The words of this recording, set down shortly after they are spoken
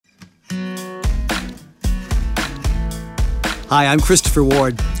Hi, I'm Christopher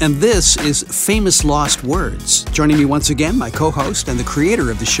Ward, and this is Famous Lost Words. Joining me once again, my co-host and the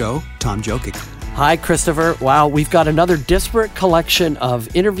creator of the show, Tom Jokic. Hi, Christopher. Wow, we've got another disparate collection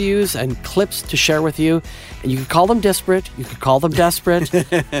of interviews and clips to share with you. And you could call them disparate, you could call them desperate,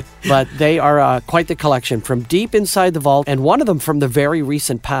 but they are quite the collection from deep inside the vault, and one of them from the very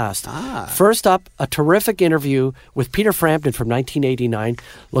recent past. First up, a terrific interview with Peter Frampton from 1989.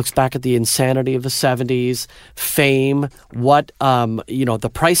 Looks back at the insanity of the 70s, fame, what,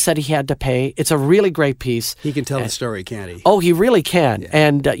 the price that he had to pay. It's a really great piece. He can tell the story, can't he? Oh, he really can. Yeah.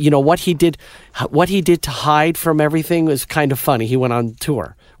 And, what he did to hide from everything was kind of funny. He went on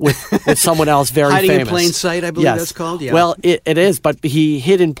tour with someone else very Hiding famous. in plain sight, I believe that's called? Yeah. Well, it is, but he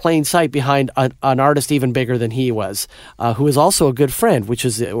hid in plain sight behind an artist even bigger than he was, who is also a good friend, which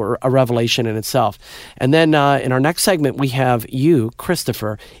is a revelation in itself. And then in our next segment, we have you,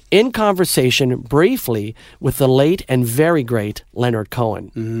 Christopher, in conversation briefly with the late and very great Leonard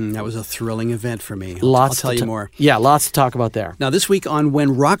Cohen. That was a thrilling event for me. I'll tell you more. Yeah, lots to talk about there. Now, this week on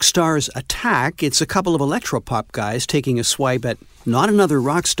When Rock Stars Attack, it's a couple of electropop guys taking a swipe at not another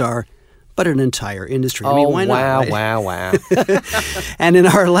rock star, but an entire industry. I mean, why not, right? Wow. And in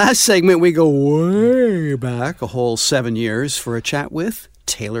our last segment, we go way back, a whole 7 years, for a chat with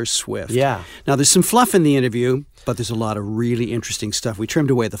Taylor Swift. Yeah. Now, there's some fluff in the interview, but there's a lot of really interesting stuff. We trimmed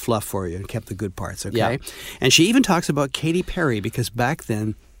away the fluff for you and kept the good parts, okay? Yeah. And she even talks about Katy Perry, because back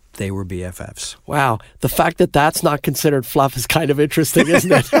then, they were BFFs. Wow. The fact that that's not considered fluff is kind of interesting, isn't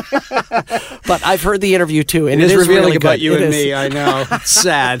it? But I've heard the interview too, and it is revealing really about good. you and me, I know. It's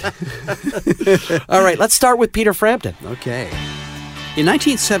sad. All right, let's start with Peter Frampton. Okay. In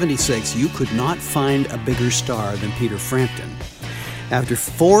 1976, you could not find a bigger star than Peter Frampton. After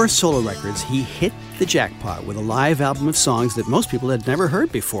 4 solo records, he hit the jackpot with a live album of songs that most people had never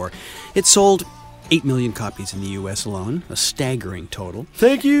heard before. It sold 8 million copies in the U.S. alone, a staggering total.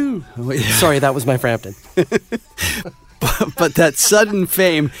 Thank you. Oh, yeah. Sorry, that was my Frampton. But that sudden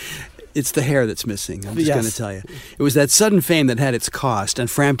fame, it's the hair that's missing, I'm just going to tell you. It was that sudden fame that had its cost,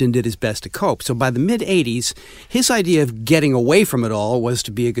 and Frampton did his best to cope. So by the mid-'80s, his idea of getting away from it all was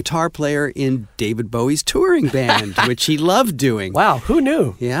to be a guitar player in David Bowie's touring band, which he loved doing. Wow, who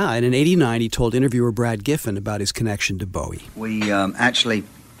knew? Yeah, and in '89, he told interviewer Brad Giffen about his connection to Bowie. We actually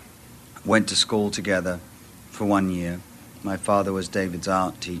went to school together for 1 year. My father was David's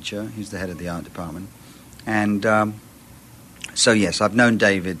art teacher. He's the head of the art department. And so, yes, I've known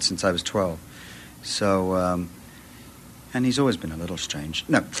David since I was 12. So, and he's always been a little strange.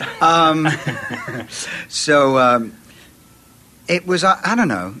 No. It was, I don't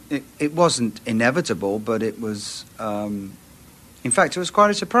know, it wasn't inevitable, but it was, in fact, it was quite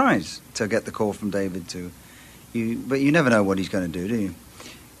a surprise to get the call from David but you never know what he's going to do you?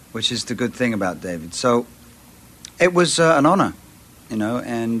 Which is the good thing about David. So it was an honor,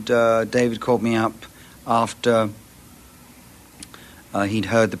 and David called me up after he'd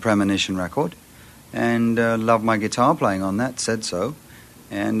heard the Premonition record and loved my guitar playing on that, said so,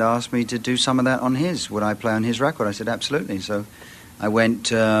 and asked me to do some of that on his. Would I play on his record? I said, absolutely. So I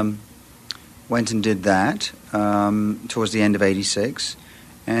went and did that towards the end of '86,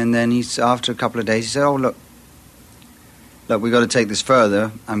 and then after a couple of days, he said, oh, look, we've got to take this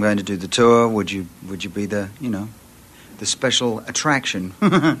further. I'm going to do the tour. Would you be the special attraction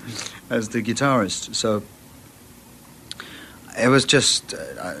as the guitarist? So it was just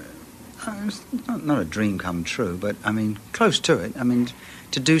not a dream come true, but I mean close to it. I mean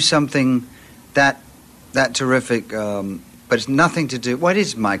to do something that terrific, but it's nothing to do. Well, it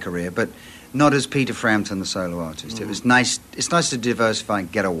is my career, but not as Peter Frampton, the solo artist. It was nice. It's nice to diversify and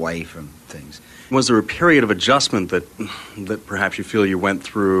get away from things. Was there a period of adjustment that perhaps you feel you went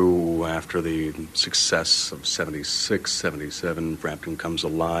through after the success of 76, 77, Frampton Comes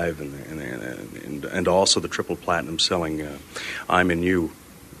Alive, and also the triple platinum selling I'm in You?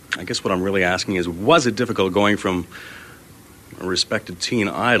 I guess what I'm really asking is, was it difficult going from a respected teen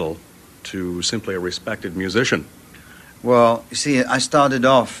idol to simply a respected musician? Well, you see, I started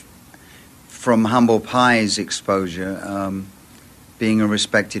off from Humble Pie's exposure, being a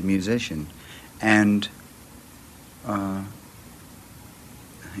respected musician. And,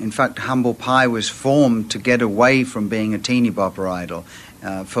 in fact, Humble Pie was formed to get away from being a teeny bopper idol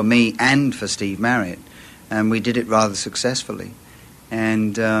for me and for Steve Marriott. And we did it rather successfully.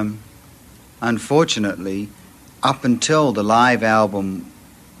 And unfortunately, up until the live album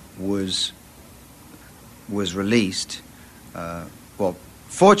was released,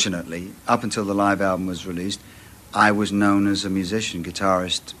 fortunately, up until the live album was released, I was known as a musician,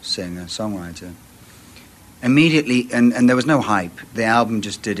 guitarist, singer, songwriter. Immediately, and there was no hype. The album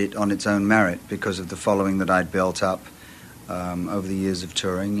just did it on its own merit because of the following that I'd built up over the years of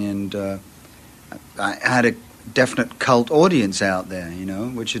touring, and I had a definite cult audience out there,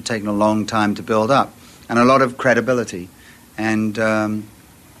 which had taken a long time to build up, and a lot of credibility, and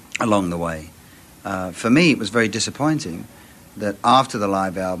along the way. For me, it was very disappointing that after the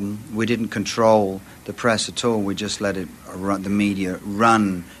live album, we didn't control the press at all. We just let the media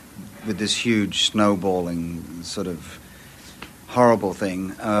run with this huge snowballing sort of horrible thing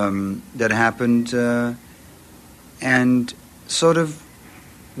that happened, and sort of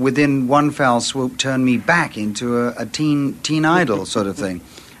within one foul swoop turned me back into a teen idol sort of thing,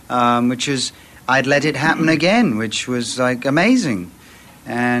 which is, I'd let it happen again, which was like amazing.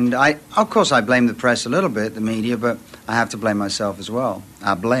 And of course, I blame the press a little bit, the media, but I have to blame myself as well.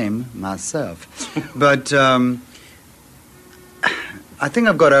 I blame myself. But I think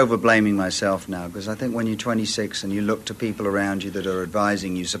I've got over blaming myself now, because I think when you're 26 and you look to people around you that are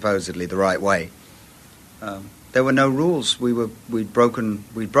advising you supposedly the right way, there were no rules. We'd broken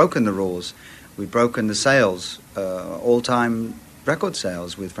the rules. We'd broken the sales, all-time record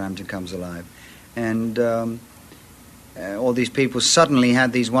sales with Frampton Comes Alive, and all these people suddenly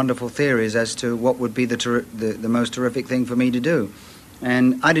had these wonderful theories as to what would be the most terrific thing for me to do,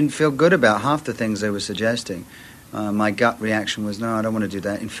 and I didn't feel good about half the things they were suggesting. My gut reaction was, no, I don't want to do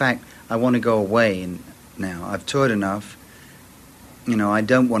that. In fact, I want to go away now. I've toured enough. I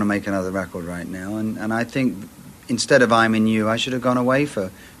don't want to make another record right now, and I think instead of I'm in You, I should have gone away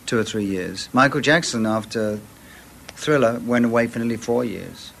for 2 or 3 years. Michael Jackson, after Thriller, went away for nearly 4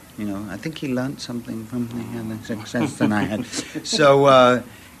 years. I think he learnt something from the success than I had. So,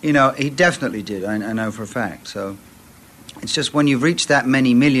 he definitely did, I know for a fact. So it's just when you've reached that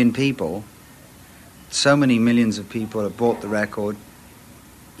many million people, so many millions of people have bought the record,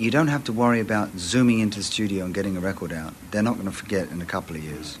 you don't have to worry about zooming into the studio and getting a record out. They're not going to forget in a couple of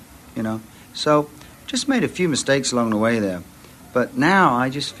years, So just made a few mistakes along the way there. But now I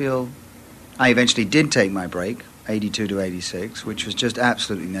just feel I eventually did take my break, 82 to 86, which was just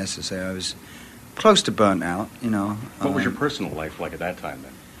absolutely necessary. I was close to burnt out, What was your personal life like at that time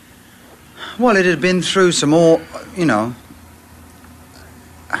then? Well, it had been through some more,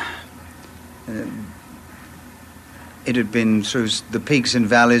 it had been through the peaks and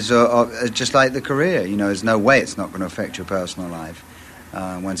valleys of just like the career. There's no way it's not going to affect your personal life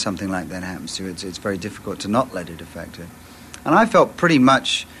when something like that happens to you. It's very difficult to not let it affect it. And I felt pretty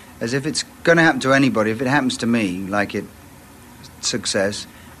much as if it's going to happen to anybody. If it happens to me, like success,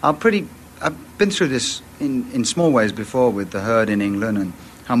 I've been through this in small ways before with The Herd in England and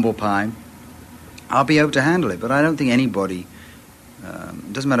Humble Pie. I'll be able to handle it, but I don't think anybody,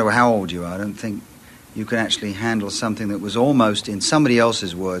 it doesn't matter how old you are, I don't think you can actually handle something that was almost, in somebody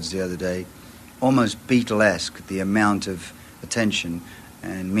else's words the other day, almost Beatlesque, the amount of attention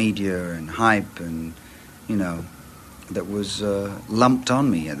and media and hype and, that was lumped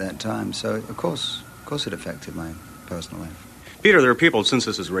on me at that time. So, of course it affected my personal life. Peter, there are people, since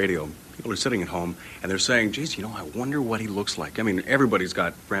this is radio, people are sitting at home and they're saying, geez, I wonder what he looks like. I mean, everybody's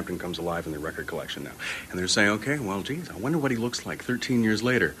got Frampton Comes Alive in their record collection now. And they're saying, okay, well, geez, I wonder what he looks like 13 years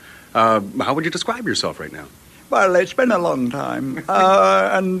later. How would you describe yourself right now? Well, it's been a long time.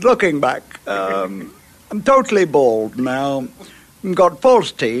 And looking back, I'm totally bald now. Got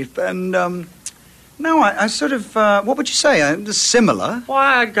false teeth, and no, I sort of, what would you say? Similar. Well,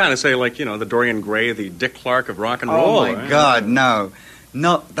 I'd kind of say like, the Dorian Gray, the Dick Clark of rock and roll. Oh, my God, no.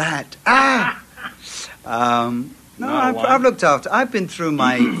 Not that. No, I've looked after. I've been through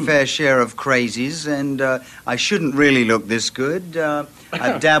my fair share of crazies, and I shouldn't really look this good.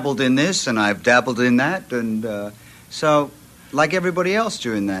 I've dabbled in this, and I've dabbled in that, and so, like everybody else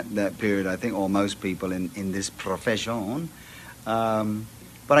during that period, I think, or most people in this profession,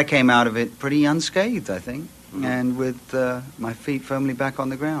 but I came out of it pretty unscathed, I think, and with my feet firmly back on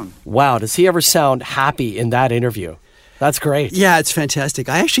the ground. Wow, does he ever sound happy in that interview? That's great. Yeah, it's fantastic.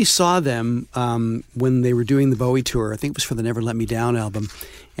 I actually saw them when they were doing the Bowie tour. I think it was for the Never Let Me Down album.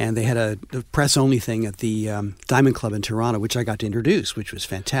 And they had a press-only thing at the Diamond Club in Toronto, which I got to introduce, which was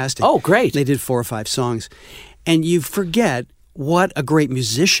fantastic. Oh, great. They did 4 or 5 songs. And you forget what a great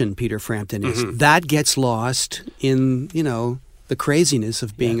musician Peter Frampton is. Mm-hmm. That gets lost in, the craziness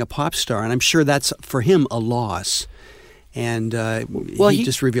of being a pop star. And I'm sure that's, for him, a loss. And he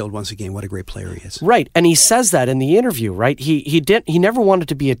just revealed once again what a great player he is. Right, and he says that in the interview, right? He never wanted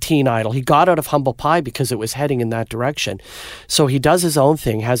to be a teen idol. He got out of Humble Pie because it was heading in that direction. So he does his own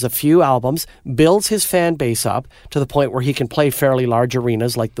thing, has a few albums, builds his fan base up to the point where he can play fairly large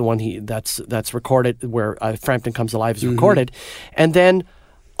arenas, like the one that's recorded where Frampton Comes Alive is recorded, and then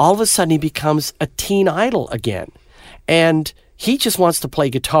all of a sudden he becomes a teen idol again, and he just wants to play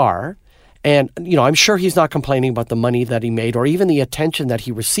guitar. And, I'm sure he's not complaining about the money that he made or even the attention that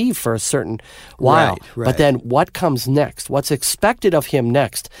he received for a certain while. Right. But then what comes next? What's expected of him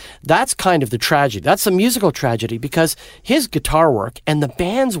next? That's kind of the tragedy. That's a musical tragedy because his guitar work and the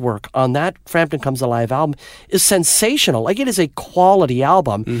band's work on that Frampton Comes Alive album is sensational. Like, it is a quality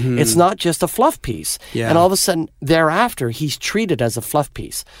album. Mm-hmm. It's not just a fluff piece. Yeah. And all of a sudden, thereafter, he's treated as a fluff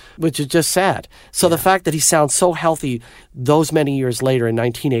piece, which is just sad. So the fact that he sounds so healthy those many years later in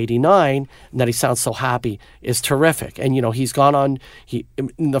 1989, and that he sounds so happy is terrific. And, he's gone on.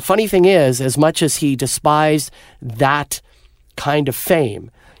 The funny thing is, as much as he despised that kind of fame,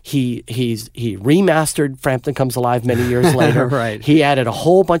 he remastered Frampton Comes Alive many years later. Right. He added a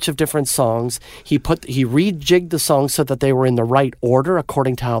whole bunch of different songs. He rejigged the songs so that they were in the right order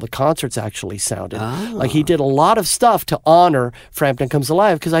according to how the concerts actually sounded. Like, he did a lot of stuff to honor Frampton Comes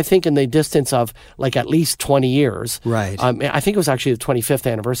Alive because I think in the distance of like at least 20 years. Right. I think it was actually the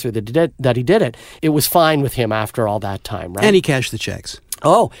 25th anniversary that he did it. It was fine with him after all that time, right? And he cashed the checks.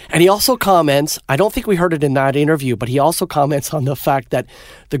 Oh, and he also comments, I don't think we heard it in that interview, but he also comments on the fact that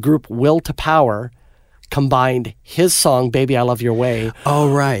the group Will to Power combined his song, Baby I Love Your Way,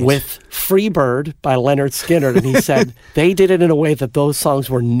 with Freebird by Leonard Skinner. And he said they did it in a way that those songs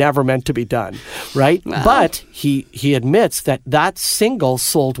were never meant to be done, right? Wow. But he admits that single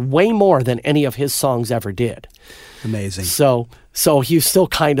sold way more than any of his songs ever did. Amazing. So he's still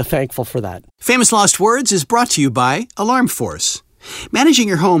kind of thankful for that. Famous Lost Words is brought to you by Alarm Force. Managing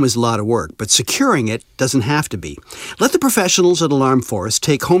your home is a lot of work, but securing it doesn't have to be. Let the professionals at Alarm Force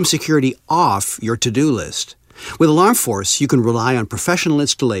take home security off your to-do list. With Alarm Force, you can rely on professional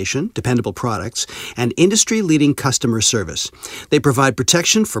installation, dependable products, and industry-leading customer service. They provide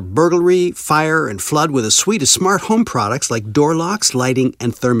protection for burglary, fire, and flood with a suite of smart home products like door locks, lighting,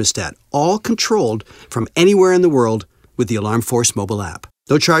 and thermostat, all controlled from anywhere in the world with the Alarm Force mobile app.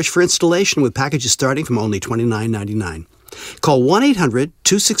 No charge for installation with packages starting from only $29.99. Call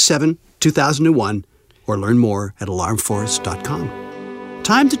 1-800-267-2001 or learn more at alarmforce.com.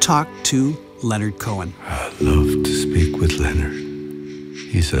 Time to talk to Leonard Cohen. I love to speak with Leonard.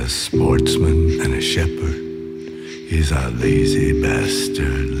 He's a sportsman and a shepherd. He's a lazy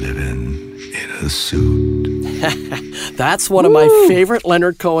bastard living in a suit. That's one of my favorite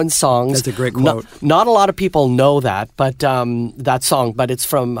Leonard Cohen songs. That's a great quote. Not a lot of people know that, but that song. But it's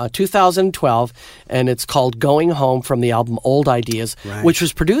from 2012, and it's called Going Home from the album Old Ideas, which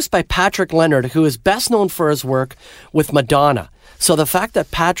was produced by Patrick Leonard, who is best known for his work with Madonna. So the fact that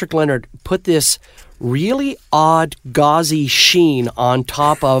Patrick Leonard put this really odd gauzy sheen on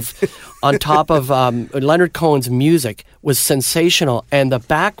top of Leonard Cohen's music was sensational, and the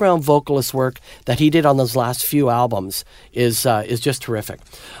background vocalist work that he did on those last few albums is just terrific.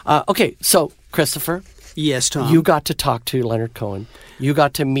 Okay, so Christopher, yes, Tom, you got to talk to Leonard Cohen. You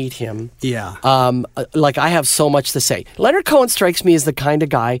got to meet him. Yeah. I have so much to say. Leonard Cohen strikes me as the kind of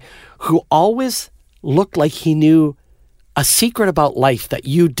guy who always looked like he knew a secret about life that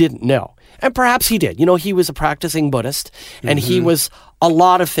you didn't know. And perhaps he did. He was a practicing Buddhist, and he was a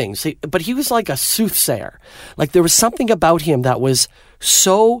lot of things. But he was like a soothsayer. Like, there was something about him that was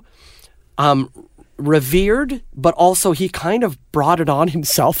so revered, but also he kind of brought it on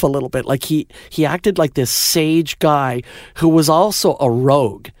himself a little bit. Like, he acted like this sage guy who was also a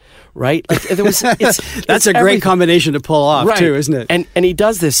rogue. Right? Like, there was. That's a great combination to pull off, too, isn't it? And he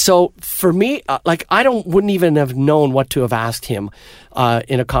does this. So for me, I wouldn't even have known what to have asked him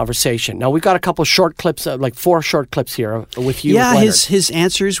in a conversation. Now, we've got a couple short clips, like 4 short clips here with you. Yeah, with his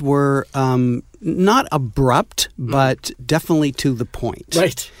answers were not abrupt, but definitely to the point.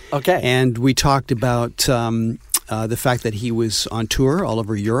 Right. Okay. And we talked about the fact that he was on tour all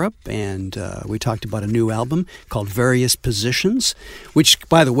over Europe, and we talked about a new album called Various Positions, which,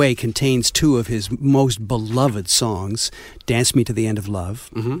 by the way, contains 2 of his most beloved songs, Dance Me to the End of Love,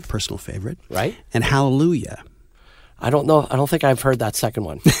 personal favorite, right, and Hallelujah. I don't know. I don't think I've heard that second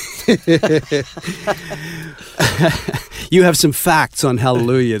one. You have some facts on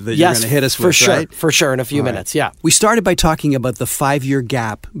Hallelujah that you're going to hit us with, right? For sure, in a few minutes, yeah. We started by talking about the 5-year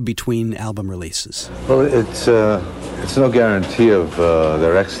gap between album releases. Well, it's no guarantee of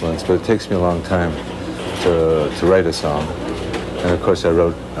their excellence, but it takes me a long time to write a song. And of course, I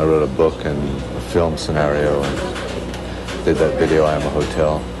wrote a book and a film scenario and did that video, I Am a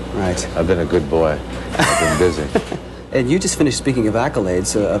Hotel. Right. I've been a good boy. I've been busy. And you just finished, speaking of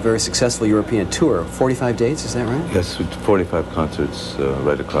accolades, a very successful European tour. 45 dates, is that right? Yes, 45 concerts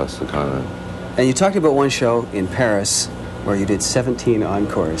right across the continent. And you talked about one show in Paris where you did 17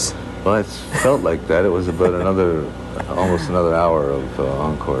 encores. Well, it felt like that. It was about almost another hour of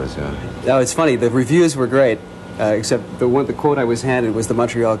encores, yeah. No, it's funny. The reviews were great. except the quote I was handed was the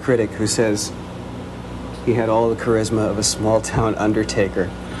Montreal Critic, who says he had all the charisma of a small-town undertaker.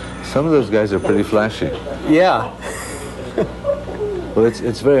 Some of those guys are pretty flashy. Yeah. Well,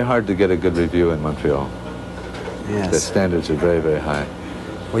 it's very hard to get a good review in Montreal. Yes. The standards are very, very high.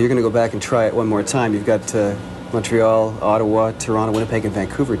 Well, you're going to go back and try it one more time. You've got Montreal, Ottawa, Toronto, Winnipeg, and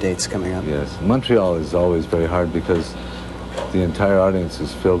Vancouver dates coming up. Yes. Montreal is always very hard because the entire audience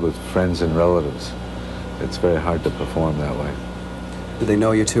is filled with friends and relatives. It's very hard to perform that way. Do they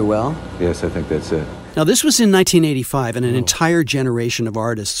know you too well? Yes, I think that's it. Now, this was in 1985, and an entire generation of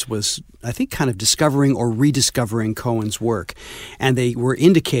artists was, I think, kind of discovering or rediscovering Cohen's work. And they were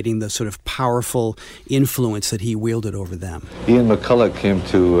indicating the sort of powerful influence that he wielded over them. Ian McCulloch came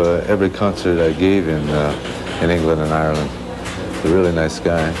to every concert I gave in England and Ireland. He's a really nice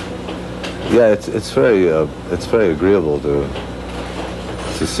guy. Yeah, it's very agreeable to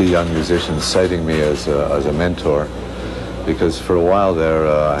see young musicians citing me as a mentor, because for a while there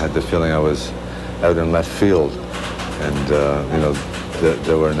I had the feeling I was out in left field, and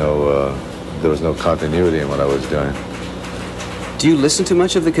there was no continuity in what I was doing. Do you listen to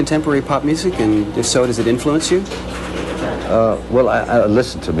much of the contemporary pop music, and if so, does it influence you? Well, I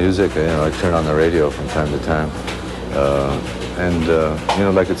listen to music. I turn on the radio from time to time,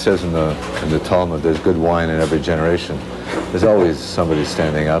 and like it says in the Talmud, there's good wine in every generation. There's always somebody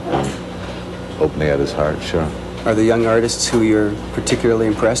standing up and opening out his heart. Sure. Are there young artists who you're particularly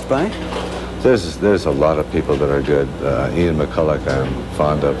impressed by? There's a lot of people that are good. Ian McCulloch I'm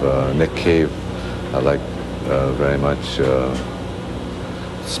fond of. Nick Cave I like very much.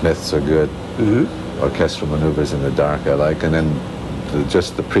 Smiths are good. Mm-hmm. Orchestral Maneuvers in the Dark I like. And then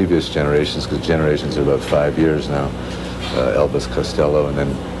just the previous generations, because generations are about 5 years now. Elvis Costello, and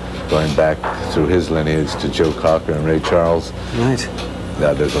then going back through his lineage to Joe Cocker and Ray Charles. Right.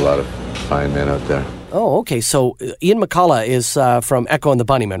 Yeah, there's a lot of fine men out there. Oh, okay. So Ian McCulloch is from Echo and the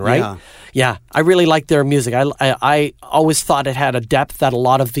Bunnymen, right? Yeah. Yeah, I really like their music. I always thought it had a depth that a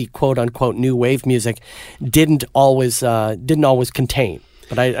lot of the quote-unquote new wave music didn't always contain.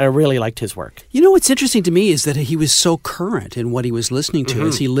 But I really liked his work. You know what's interesting to me is that he was so current in what he was listening to,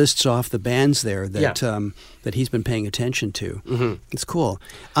 as he lists off the bands there that he's been paying attention to. Mm-hmm. It's cool.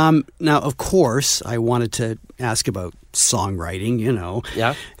 Now, of course, I wanted to ask about songwriting,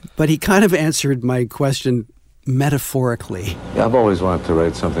 Yeah. But he kind of answered my question metaphorically. Yeah, I've always wanted to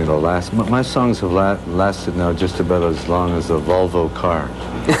write something that'll last. My songs have lasted now just about as long as a Volvo car.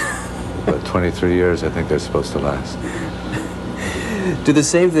 About 23 years, I think they're supposed to last. Do the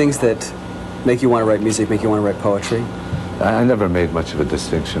same things that make you want to write music make you want to write poetry? I never made much of a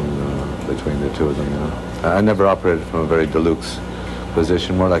distinction between the two of them. I never operated from a very deluxe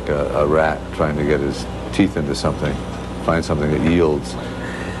position, more like a rat trying to get his teeth into something, find something that yields.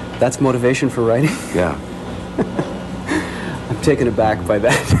 That's motivation for writing? Yeah. I'm taken aback by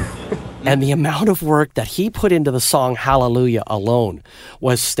that. And the amount of work that he put into the song Hallelujah alone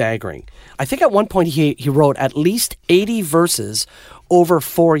was staggering. I think at one point he wrote at least 80 verses over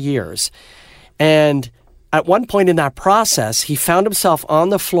 4 years. And at one point in that process, he found himself on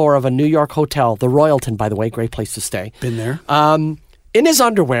the floor of a New York hotel, the Royalton, by the way, great place to stay. Been there? In his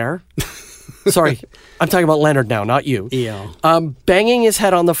underwear. Sorry, I'm talking about Leonard now, not you. Yeah. Banging his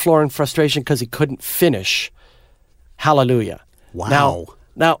head on the floor in frustration because he couldn't finish Hallelujah. Wow.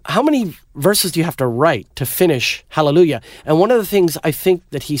 Now, how many verses do you have to write to finish Hallelujah? And one of the things I think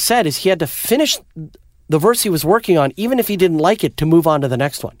that he said is he had to finish the verse he was working on, even if he didn't like it, to move on to the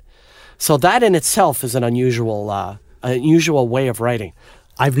next one. So that in itself is an unusual way of writing.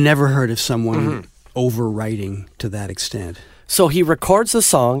 I've never heard of someone overwriting to that extent. So he records the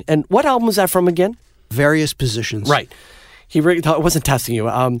song, and what album was that from again? Various Positions. Right. I wasn't testing you.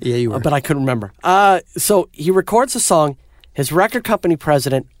 Yeah, you were. But I couldn't remember. So he records the song. His record company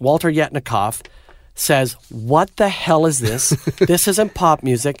president, Walter Yetnikoff, says, "What the hell is this? This isn't pop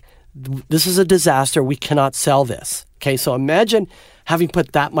music. This is a disaster. We cannot sell this." Okay, so imagine having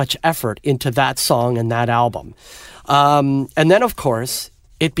put that much effort into that song and that album. And then, of course,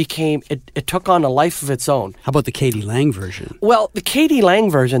 it took on a life of its own. How about the Katie Lang version? Well, the Katie Lang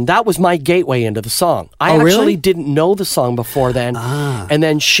version, that was my gateway into the song. I really? actually didn't know the song before then. And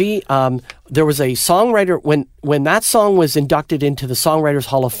then there was a songwriter, when that song was inducted into the Songwriters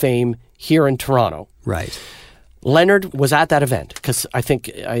Hall of Fame here in Toronto. Right. Leonard was at that event because I think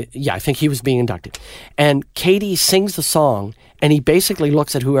he was being inducted. And Katie sings the song, and he basically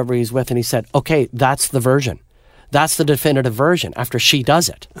looks at whoever he's with and he said, "Okay, that's the version. That's the definitive version after she does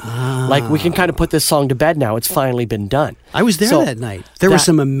it. Like, we can kind of put this song to bed now. It's finally been done. I was there that night. There were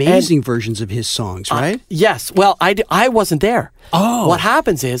some amazing versions of his songs, right? Yes. Well, I wasn't there. Oh. What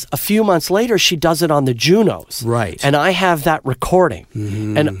happens is, a few months later, she does it on the Junos. Right. And I have that recording.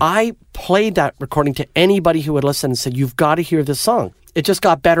 Mm-hmm. And I played that recording to anybody who would listen and said, you've got to hear this song. It just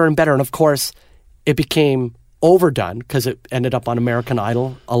got better and better. And of course, it became overdone because it ended up on American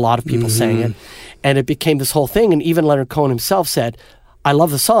Idol. A lot of people sang it. And it became this whole thing. And even Leonard Cohen himself said, I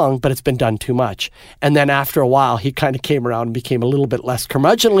love the song, but it's been done too much. And then after a while, he kind of came around and became a little bit less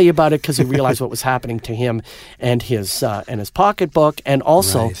curmudgeonly about it because he realized what was happening to him and his pocketbook, and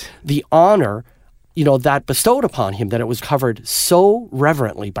also the honor, that bestowed upon him, that it was covered so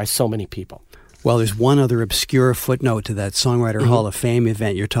reverently by so many people. Well, there's one other obscure footnote to that Songwriter Hall of Fame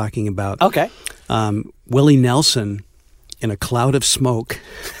event you're talking about. Okay. Willie Nelson, in a cloud of smoke,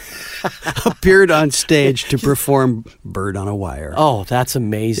 appeared on stage to perform Bird on a Wire. Oh, that's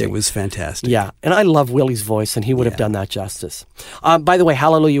amazing. It was fantastic. Yeah, and I love Willie's voice, and he would have done that justice. By the way,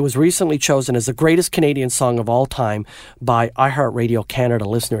 Hallelujah was recently chosen as the greatest Canadian song of all time by iHeartRadio Canada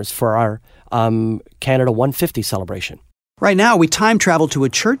listeners for our Canada 150 celebration. Right now, we time travel to a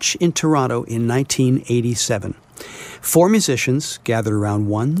church in Toronto in 1987. 4 musicians gathered around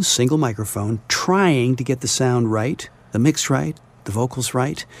one single microphone, trying to get the sound right, the mix right, the vocals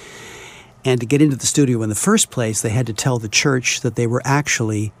right. And to get into the studio in the first place, they had to tell the church that they were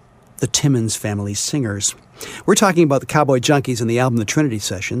actually the Timmins family singers. We're talking about the Cowboy Junkies and the album The Trinity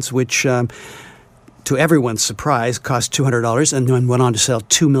Sessions, which, to everyone's surprise, cost $200 and then went on to sell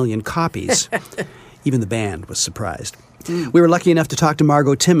 2 million copies. Even the band was surprised. We were lucky enough to talk to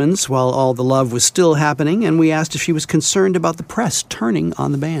Margot Timmins while all the love was still happening, and we asked if she was concerned about the press turning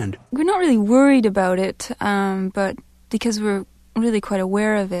on the band. We're not really worried about it, but because we're really quite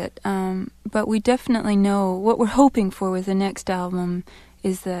aware of it. But we definitely know what we're hoping for with the next album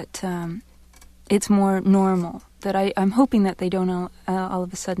is that it's more normal. That I'm hoping that they don't all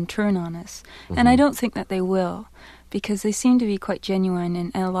of a sudden turn on us. Mm-hmm. And I don't think that they will, because they seem to be quite genuine,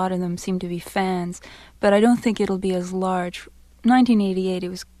 and a lot of them seem to be fans. But I don't think it'll be as large. 1988, it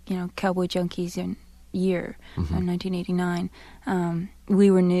was, Cowboy Junkies year, 1989.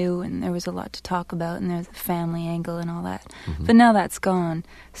 We were new, and there was a lot to talk about, and there's the family angle and all that. Mm-hmm. But now that's gone,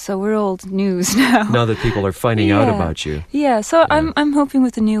 so we're old news now. Now that people are finding out about you. Yeah, so yeah. I'm hoping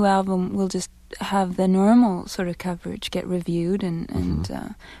with the new album we'll just have the normal sort of coverage get reviewed, and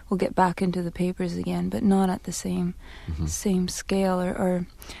we'll get back into the papers again, but not at the same scale or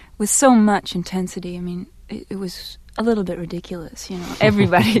with so much intensity. I mean, it was a little bit ridiculous,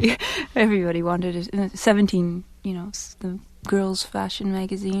 Everybody wanted it. 17, the girls' fashion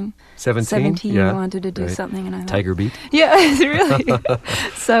magazine. 17 wanted to do something, and I thought, Tiger Beat. Yeah, really.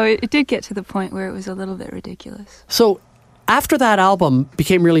 So it did get to the point where it was a little bit ridiculous. So after that album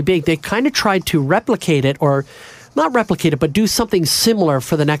became really big, they kind of tried to replicate it, or not replicate it, but do something similar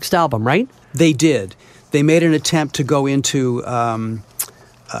for the next album, right? They did. They made an attempt to go into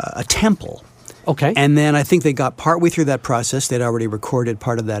a temple. Okay. And then I think they got partway through that process. They'd already recorded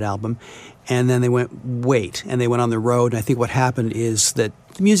part of that album. And then they went, wait. And they went on the road. And I think what happened is that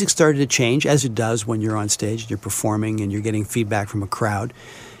the music started to change, as it does when you're on stage, you're performing, and you're getting feedback from a crowd.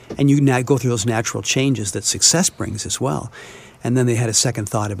 And you now go through those natural changes that success brings as well. And then they had a second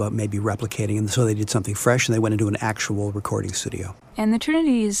thought about maybe replicating, and so they did something fresh, and they went into an actual recording studio. And The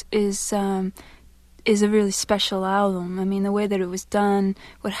Trinity is a really special album. I mean, the way that it was done,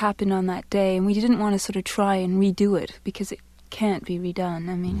 what happened on that day, and we didn't want to sort of try and redo it because it can't be redone.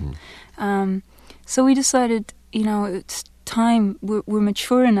 I mean, so we decided, it's time. We're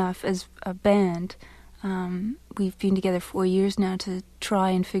mature enough as a band. We've been together 4 years now to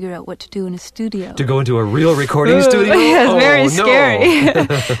try and figure out what to do in a studio. To go into a real recording studio? Yeah, it's very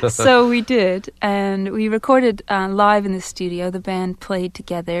scary. So we did, and we recorded live in the studio. The band played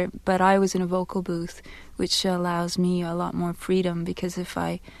together, but I was in a vocal booth, which allows me a lot more freedom, because if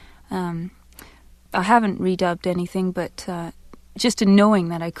I haven't redubbed anything, but just in knowing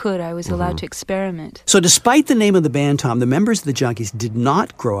that I was allowed to experiment. So despite the name of the band, Tom, the members of the Junkies did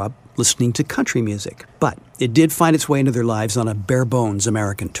not grow up listening to country music, but it did find its way into their lives on a bare-bones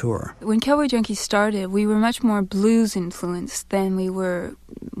American tour. When Cowboy Junkies started, we were much more blues-influenced than we were,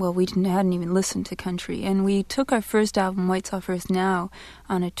 we hadn't even listened to country. And we took our first album, Whites Off Earth Now,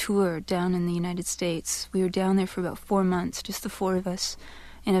 on a tour down in the United States. We were down there for about 4 months, just the 4 of us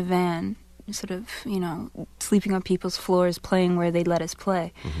in a van, sort of, sleeping on people's floors, playing where they'd let us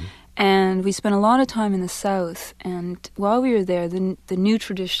play. Mm-hmm. And we spent a lot of time in the South, and while we were there, the new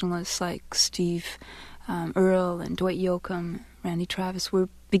traditionalists like Steve Earle and Dwight Yoakam, Randy Travis were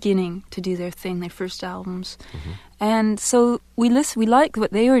beginning to do their thing, their first albums. And so we liked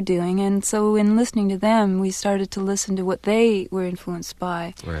what they were doing, and so in listening to them, we started to listen to what they were influenced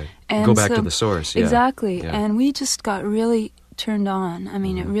by. Right. And Go back to the source. Yeah. Exactly. Yeah. And we just got really turned on. I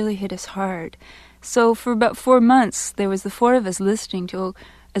mean, it really hit us hard. So for about 4 months, there was the four of us listening to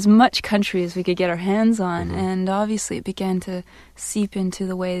as much country as we could get our hands on, and obviously it began to seep into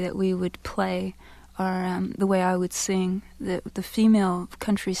the way that we would play, or the way I would sing. The female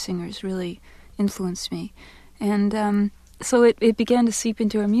country singers really influenced me. And so it began to seep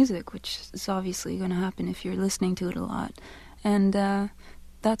into our music, which is obviously going to happen if you're listening to it a lot. And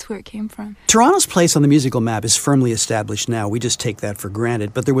that's where it came from. Toronto's place on the musical map is firmly established now. We just take that for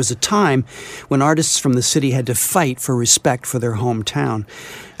granted. But there was a time when artists from the city had to fight for respect for their hometown.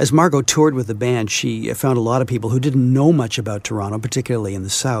 As Margot toured with the band, she found a lot of people who didn't know much about Toronto, particularly in the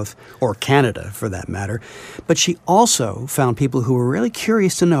South, or Canada for that matter. But she also found people who were really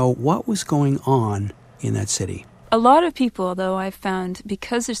curious to know what was going on in that city. A lot of people, though, I've found,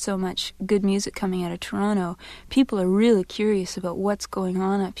 because there's so much good music coming out of Toronto, people are really curious about what's going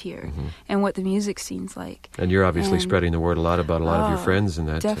on up here and what the music scene's like. And you're obviously spreading the word a lot about a lot of your friends and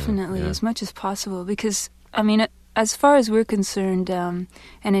that. Definitely, as much as possible. Because, I mean, as far as we're concerned, and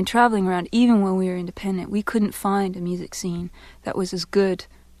in traveling around, even when we were independent, we couldn't find a music scene that was as good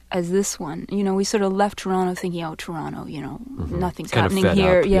as this one. You know, we sort of left Toronto thinking, oh, Toronto, you know, nothing's kind happening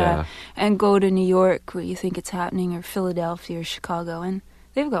here. Yeah. And go to New York where you think it's happening, or Philadelphia or Chicago, and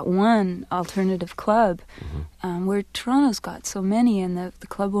they've got one alternative club, where Toronto's got so many, and the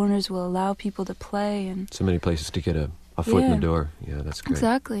club owners will allow people to play. And so many places to get a foot in the door. Yeah, that's great.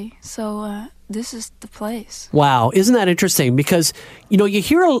 Exactly. So this is the place. Wow, isn't that interesting? Because, you know, you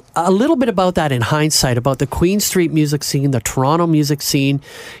hear a little bit about that in hindsight, about the Queen Street music scene, the Toronto music scene.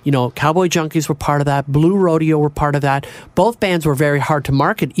 You know, Cowboy Junkies were part of that. Blue Rodeo were part of that. Both bands were very hard to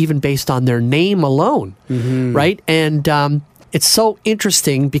market, even based on their name alone, right? And it's so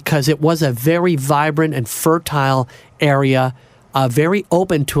interesting because it was a very vibrant and fertile area, very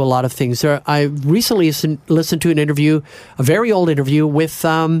open to a lot of things. I recently listened to an interview, a very old interview with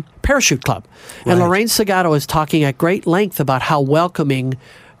Parachute Club. And Lorraine Segato is talking at great length about how welcoming,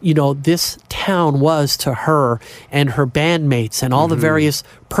 you know, this town was to her and her bandmates and all the various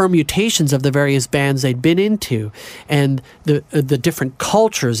permutations of the various bands they'd been into, and the different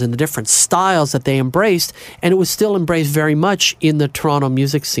cultures and the different styles that they embraced. And it was still embraced very much in the Toronto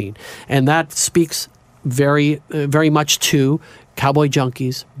music scene. And that speaks very, very much to Cowboy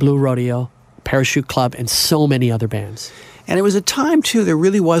Junkies, Blue Rodeo, Parachute Club, and so many other bands. And it was a time, too, there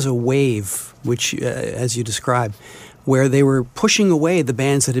really was a wave, which, as you described, where they were pushing away the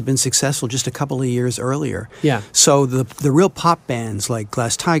bands that had been successful just a couple of years earlier. Yeah. So the real pop bands like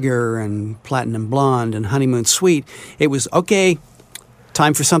Glass Tiger and Platinum Blonde and Honeymoon Suite, it was, okay,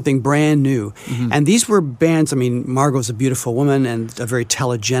 time for something brand new. And these were bands, I mean, Margot's a beautiful woman and a very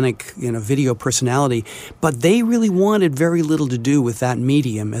telegenic, you know, video personality, but they really wanted very little to do with that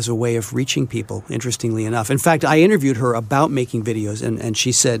medium as a way of reaching people, interestingly enough. In fact, I interviewed her about making videos, and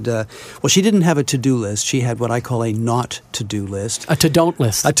she said, well, she didn't have a to-do list. She had what I call a not-to-do list. A to-don't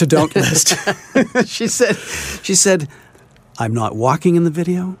list. A to-don't list. She said, I'm not walking in the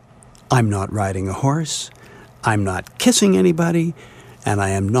video, I'm not riding a horse, I'm not kissing anybody, and I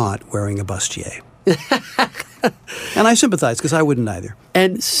am not wearing a bustier. And I sympathize, because I wouldn't either.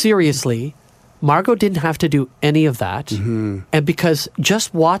 And seriously, Margot didn't have to do any of that. And because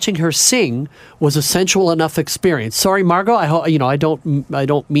just watching her sing was a sensual enough experience. Sorry, Margot, I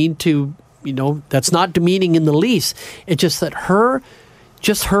don't mean to, you know, that's not demeaning in the least. It's just that her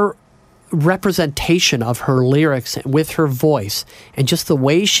representation of her lyrics with her voice and just the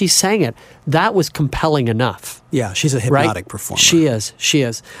way she sang it, that was compelling enough. Yeah, she's a hypnotic performer. She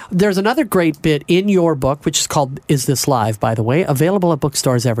is. There's another great bit in your book, which is called Is This Live, by the way, available at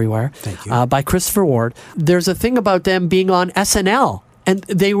bookstores everywhere. Thank you. By Christopher Ward. There's a thing about them being on SNL. And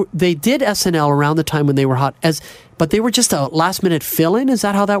they did SNL around the time when they were hot, but they were just a last-minute fill-in? Is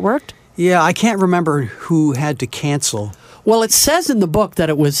that how that worked? Yeah, I can't remember who had to cancel. Well, it says in the book that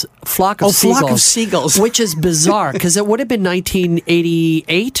it was Flock of Seagulls. Flock of Seagulls. Which is bizarre, because it would have been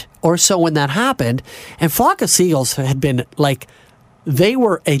 1988 or so when that happened. And Flock of Seagulls had been, like, they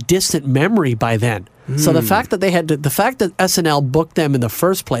were a distant memory by then. So the fact that SNL booked them in the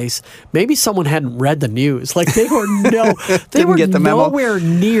first place, maybe someone hadn't read the news. Like they were nowhere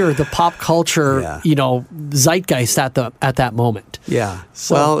near the pop culture, zeitgeist at that moment. Yeah.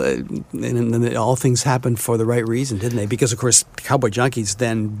 So, and all things happened for the right reason, didn't they? Because of course, Cowboy Junkies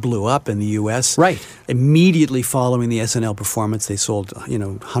then blew up in the U.S. Right. Immediately following the SNL performance, they sold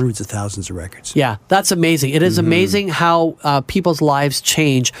hundreds of thousands of records. Yeah, that's amazing. It is amazing how people's lives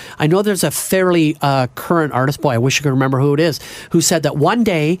change. I know there's a fairly current artist, boy, I wish I could remember who it is, who said that one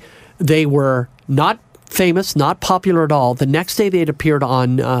day they were not famous, not popular at all. The next day they had appeared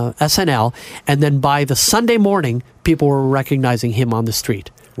on SNL, and then by the Sunday morning, people were recognizing him on the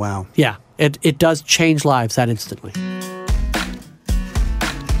street. Wow. Yeah, it does change lives that instantly.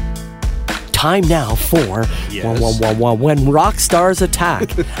 Time now for When Rock Stars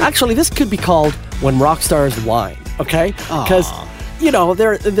Attack. Actually, this could be called When Rock Stars Whine, okay? Because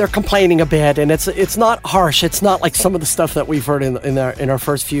they're complaining a bit, and it's not harsh. It's not like some of the stuff that we've heard in our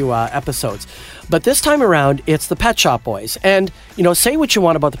first few episodes. But this time around, it's the Pet Shop Boys. And, say what you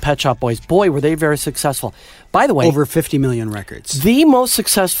want about the Pet Shop Boys. Boy, were they very successful. By the way, over 50 million records. The most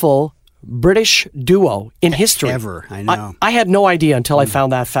successful British duo in history. Ever, I know. I had no idea until I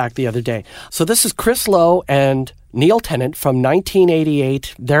found that fact the other day. So this is Chris Lowe and Neil Tennant from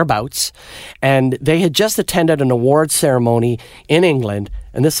 1988, thereabouts, and they had just attended an award ceremony in England,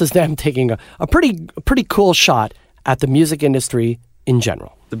 and this is them taking a pretty cool shot at the music industry in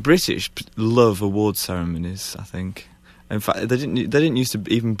general. The British love award ceremonies, I think. In fact, they didn't used to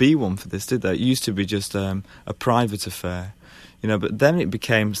even be one for this, did they? It used to be just a private affair. But then it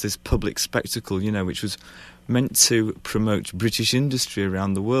became this public spectacle, which was meant to promote British industry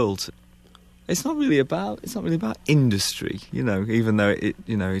around the world. It's not really about industry, even though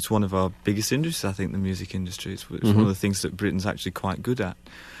it's one of our biggest industries, I think, the music industry. It's one of the things that Britain's actually quite good at.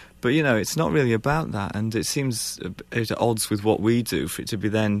 But, it's not really about that, and it seems at odds with what we do for it to be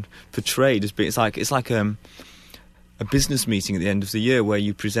then portrayed as being, it's like a business meeting at the end of the year where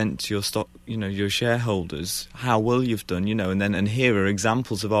you present to your stock, your shareholders how well you've done, and here are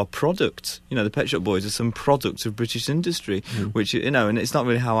examples of our product. The Pet Shop Boys are some product of British industry, which and it's not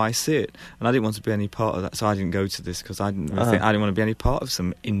really how I see it. And I didn't want to be any part of that, so I didn't go to this because I didn't want to be any part of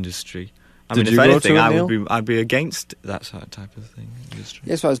some industry. If anything, I'd be against that type of thing. Industry.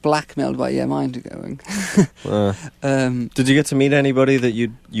 Yes, I was blackmailed by EMI into going. Did you get to meet anybody that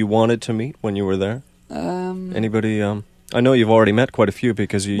you wanted to meet when you were there? Anybody? I know you've already met quite a few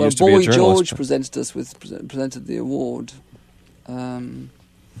because you used to be a journalist. Boy George presented the award, and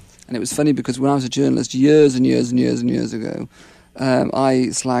it was funny because when I was a journalist years ago, I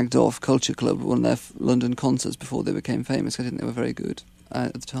slagged off Culture Club, one of their London concerts before they became famous. I didn't think they were very good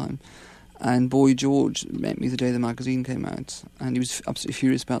at the time. And Boy George met me the day the magazine came out, and he was absolutely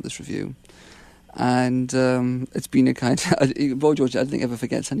furious about this review. And it's been a kind of... Boy George, I don't think ever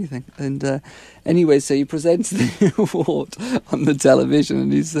forgets anything. And anyway, so he presents the award on the television,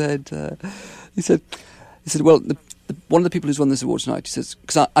 and he said, well, one of the people who's won this award tonight, he says,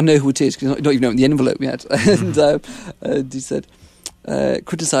 because I know who it is, because I don't even know it in the envelope yet. And he said,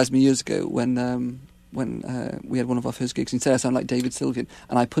 criticised me years ago when we had one of our first gigs, and he said I sound like David Sylvian,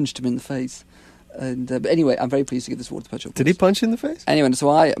 and I punched him in the face. And but anyway, I'm very pleased to give this award to Pet Shop Boys. Did he punch you in the face? Anyway, so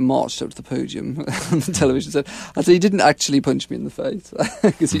I marched up to the podium on the television. I said he didn't actually punch me in the face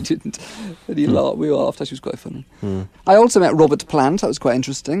because he didn't. And he laughed. We laughed. Actually, it was quite funny. I also met Robert Plant. That was quite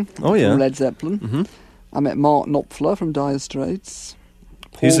interesting. Oh yeah, from Led Zeppelin. I met Mark Knopfler from Dire Straits.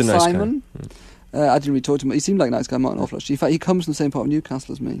 He's a nice Simon. Guy. I didn't really talk to him. He seemed like a nice guy, Mark Knopfler. In fact, he comes from the same part of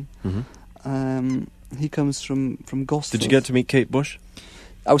Newcastle as me. He comes from Gosforth. Did you get to meet Kate Bush?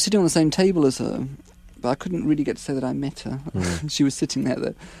 I was sitting on the same table as her, but I couldn't really get to say that I met her. She was sitting there,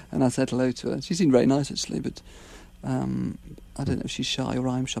 though, and I said hello to her. She seemed very nice, actually, but I don't know if she's shy or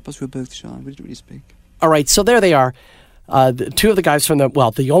I'm shy. Plus, we were both shy. We didn't really speak. All right, so there they are.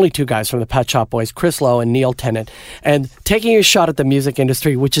 The only two guys from the Pet Shop Boys, Chris Lowe and Neil Tennant, and taking a shot at the music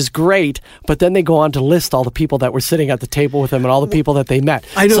industry, which is great, but then they go on to list all the people that were sitting at the table with them and all the people that they met.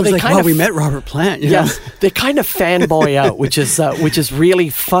 I know, so we met Robert Plant. Yes, they kind of fanboy out, which is really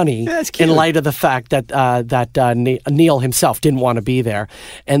funny in light of the fact that Neil himself didn't want to be there,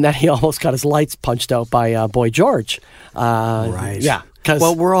 and that he almost got his lights punched out by Boy George. Right. Yeah.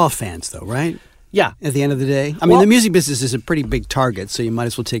 Well, we're all fans, though, right? Yeah. At the end of the day. I mean, the music business is a pretty big target, so you might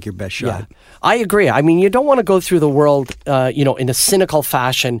as well take your best shot. Yeah. I agree. I mean, you don't want to go through the world, in a cynical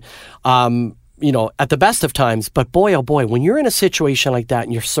fashion, at the best of times. But boy, oh boy, when you're in a situation like that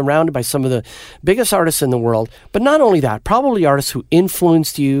and you're surrounded by some of the biggest artists in the world, but not only that, probably artists who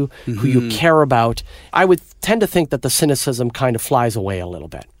influenced you, who you care about, I would tend to think that the cynicism kind of flies away a little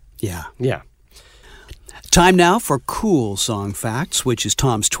bit. Yeah. Yeah. Time now for Cool Song Facts, which is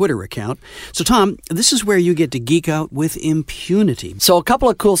Tom's Twitter account. So, Tom, this is where you get to geek out with impunity. So a couple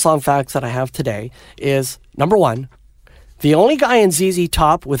of cool song facts that I have today is, number one, the only guy in ZZ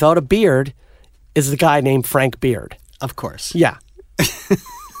Top without a beard is the guy named Frank Beard. Of course. Yeah.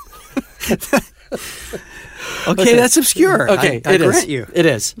 Okay, that's obscure. Okay, I it grant is. you. It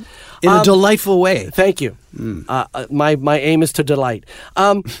is. In a delightful way. Thank you. My aim is to delight.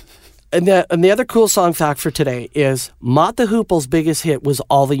 And the other cool song fact for today is Mott the Hoople's biggest hit was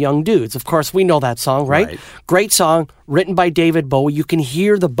All the Young Dudes. Of course, we know that song, right? Great song, written by David Bowie. You can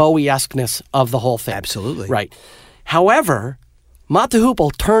hear the Bowie-esqueness of the whole thing. Absolutely. Right. However, Mott the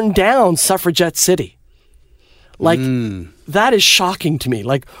Hoople turned down Suffragette City. Like, that is shocking to me.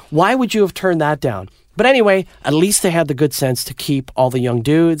 Like, why would you have turned that down? But anyway, at least they had the good sense to keep All the Young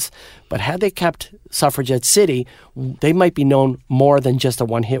Dudes. But had they kept Suffragette City, they might be known more than just a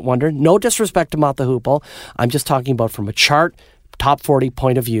one-hit wonder. No disrespect to Mott the Hoople. I'm just talking about from a chart, top 40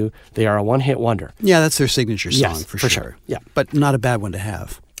 point of view, they are a one-hit wonder. Yeah, that's their signature song, yes, for sure. Yeah. But not a bad one to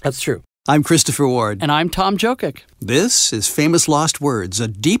have. That's true. I'm Christopher Ward. And I'm Tom Jokic. This is Famous Lost Words, a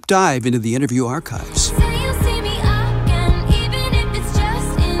deep dive into the interview archives.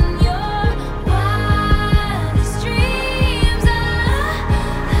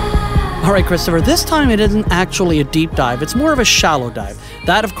 All right, Christopher, this time it isn't actually a deep dive. It's more of a shallow dive.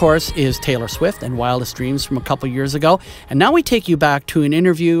 That, of course, is Taylor Swift and Wildest Dreams from a couple years ago. And now we take you back to an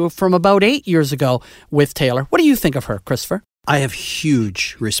interview from about 8 years ago with Taylor. What do you think of her, Christopher? I have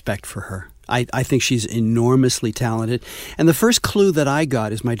huge respect for her. I think she's enormously talented. And the first clue that I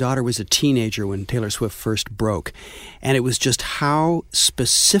got is my daughter was a teenager when Taylor Swift first broke. And it was just how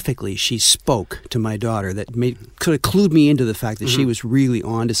specifically she spoke to my daughter that could have clued me into the fact that she was really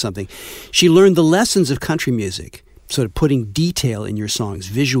onto something. She learned the lessons of country music, sort of putting detail in your songs,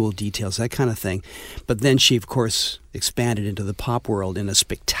 visual details, that kind of thing. But then she, of course, expanded into the pop world in a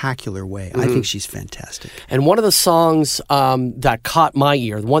spectacular way. I think she's fantastic. And one of the songs that caught my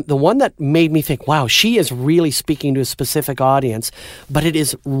ear, the one that made me think, wow, she is really speaking to a specific audience, but it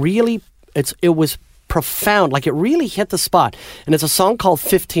is really, it was profound, like it really hit the spot. And it's a song called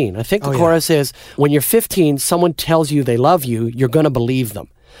 15. I think the chorus is, when you're 15, someone tells you they love you, you're going to believe them.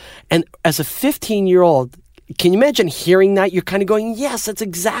 And as a 15-year-old, can you imagine hearing that? You're kind of going, yes, that's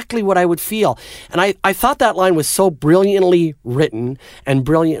exactly what I would feel. And I thought that line was so brilliantly written and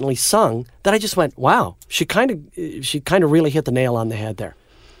brilliantly sung that I just went, wow, she kind of really hit the nail on the head there.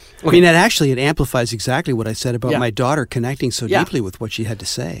 Okay. I mean, it amplifies exactly what I said about my daughter connecting so deeply with what she had to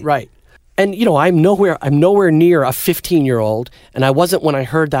say. Right. And, you know, I'm nowhere near a 15-year-old, and I wasn't when I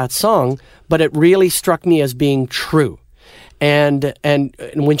heard that song, but it really struck me as being true. And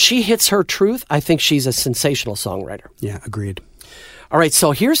when she hits her truth, I think she's a sensational songwriter. Yeah, agreed. All right, so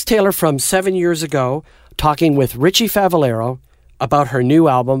here's Taylor from 7 years ago talking with Richie Favalero about her new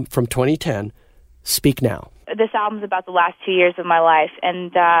album from 2010, Speak Now. This album's about the last 2 years of my life,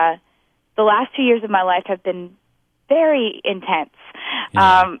 and the last 2 years of my life have been very intense.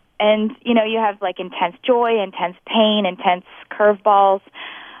 Yeah. And, you know, you have, like, intense joy, intense pain, intense curveballs,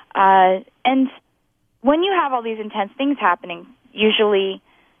 and when you have all these intense things happening, usually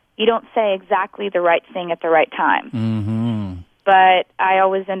you don't say exactly the right thing at the right time. Mm-hmm. But I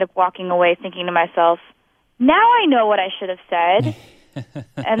always end up walking away thinking to myself, now I know what I should have said.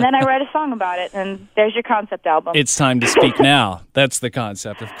 And then I write a song about it, and there's your concept album. It's time to speak now. That's the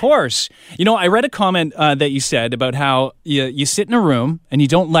concept, of course. You know, I read a comment that you said about how you sit in a room and you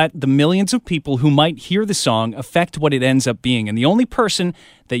don't let the millions of people who might hear the song affect what it ends up being. And the only person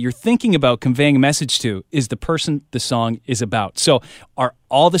that you're thinking about conveying a message to is the person the song is about. So are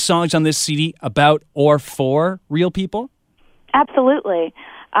all the songs on this CD about or for real people? Absolutely.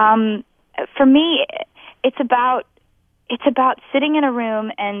 For me, it's about sitting in a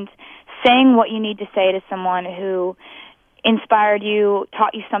room and saying what you need to say to someone who inspired you,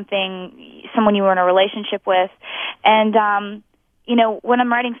 taught you something, someone you were in a relationship with. And, you know, when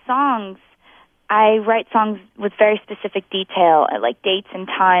I'm writing songs, I write songs with very specific detail, like dates and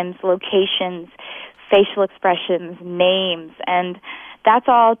times, locations, facial expressions, names. And that's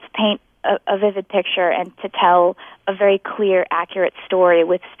all to paint a vivid picture and to tell a very clear, accurate story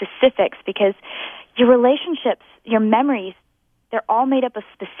with specifics, because your relationships, your memories, they're all made up of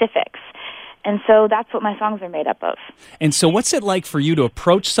specifics. And so that's what my songs are made up of. And so what's it like for you to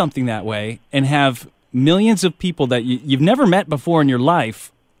approach something that way and have millions of people that you've never met before in your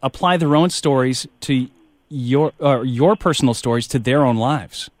life apply their own stories to your personal stories to their own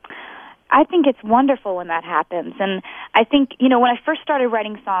lives? I think it's wonderful when that happens. And I think, you know, when I first started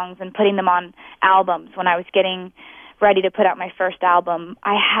writing songs and putting them on albums, when I was getting ready to put out my first album,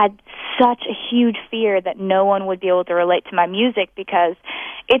 I had such a huge fear that no one would be able to relate to my music because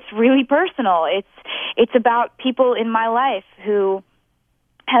it's really personal. It's about people in my life who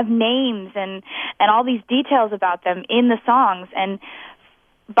have names and all these details about them in the songs. And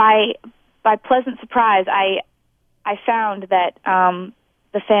by pleasant surprise, I found that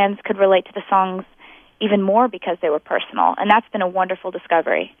the fans could relate to the songs even more because they were personal, and that's been a wonderful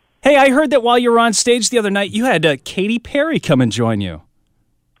discovery. Hey, I heard that while you were on stage the other night, you had Katy Perry come and join you.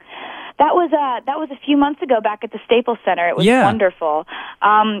 That was a few months ago back at the Staples Center. It was wonderful.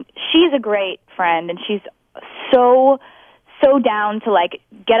 She's a great friend, and she's so down to like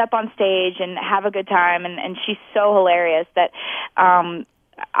get up on stage and have a good time, and she's so hilarious that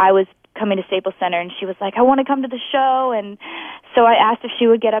I was coming to Staples Center, and she was like, I want to come to the show, and so I asked if she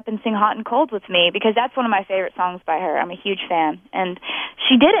would get up and sing Hot and Cold with me, because that's one of my favorite songs by her. I'm a huge fan, and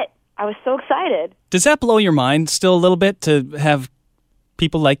she did it. I was so excited. Does that blow your mind still a little bit to have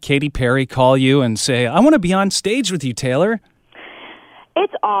people like Katy Perry call you and say, I want to be on stage with you, Taylor?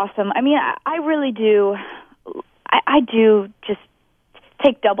 It's awesome. I mean, I really do. I do just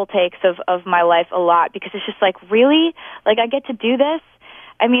take double takes of my life a lot, because it's just like, really? Like, I get to do this?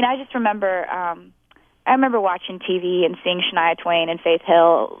 I mean, I just remember, I remember watching TV and seeing Shania Twain and Faith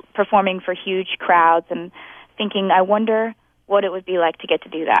Hill performing for huge crowds and thinking, I wonder what it would be like to get to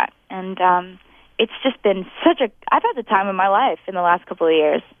do that. And it's just been I've had the time of my life in the last couple of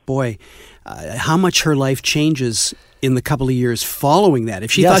years. Boy, how much her life changes in the couple of years following that.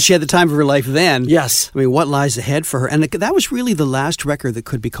 If she thought she had the time of her life then, I mean, what lies ahead for her? And that was really the last record that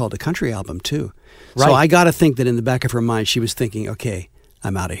could be called a country album, too. Right. So I got to think that in the back of her mind, she was thinking, okay,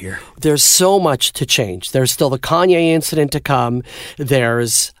 I'm out of here. There's so much to change. There's still the Kanye incident to come.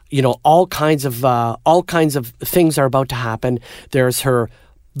 There's, all kinds of things are about to happen. There's her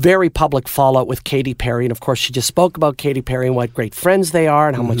very public fallout with Katy Perry. And of course, she just spoke about Katy Perry and what great friends they are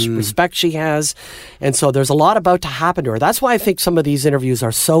and how much respect she has. And so there's a lot about to happen to her. That's why I think some of these interviews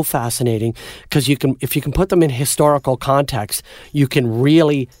are so fascinating, because if you can put them in historical context, you can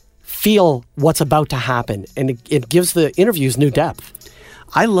really feel what's about to happen. And it gives the interviews new depth.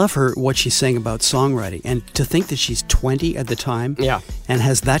 I love what she's saying about songwriting, and to think that she's 20 at the time and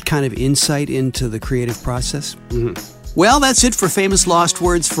has that kind of insight into the creative process. Well, that's it for Famous Lost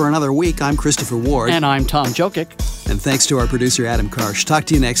Words for another week. I'm Christopher Ward. And I'm Tom Jokic. And thanks to our producer, Adam Karsh. Talk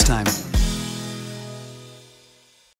to you next time.